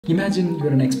Imagine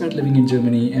you're an expat living in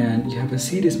Germany and you have a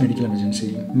serious medical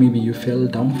emergency. Maybe you fell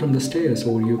down from the stairs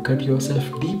or you cut yourself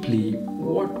deeply.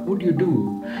 What would you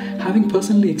do? Having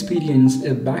personally experienced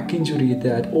a back injury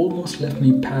that almost left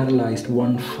me paralyzed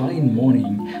one fine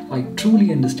morning, I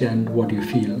truly understand what you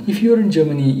feel. If you're in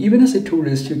Germany, even as a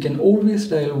tourist, you can always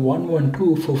dial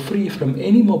 112 for free from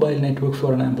any mobile network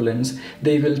for an ambulance.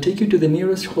 They will take you to the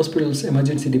nearest hospital's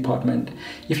emergency department.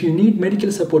 If you need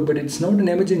medical support but it's not an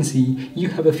emergency, you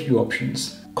have a few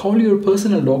options. Call your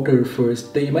personal doctor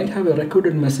first. They might have a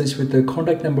recorded message with the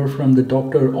contact number from the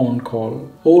doctor on call.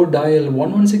 Or dial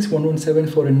 116-117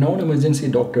 for a non-emergency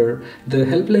doctor. The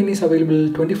helpline is available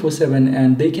 24/7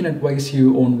 and they can advise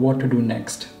you on what to do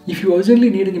next. If you urgently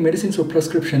need any medicines or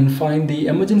prescription, find the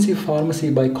emergency pharmacy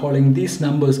by calling these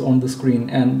numbers on the screen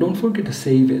and don't forget to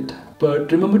save it.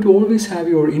 But remember to always have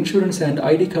your insurance and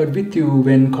ID card with you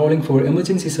when calling for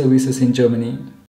emergency services in Germany.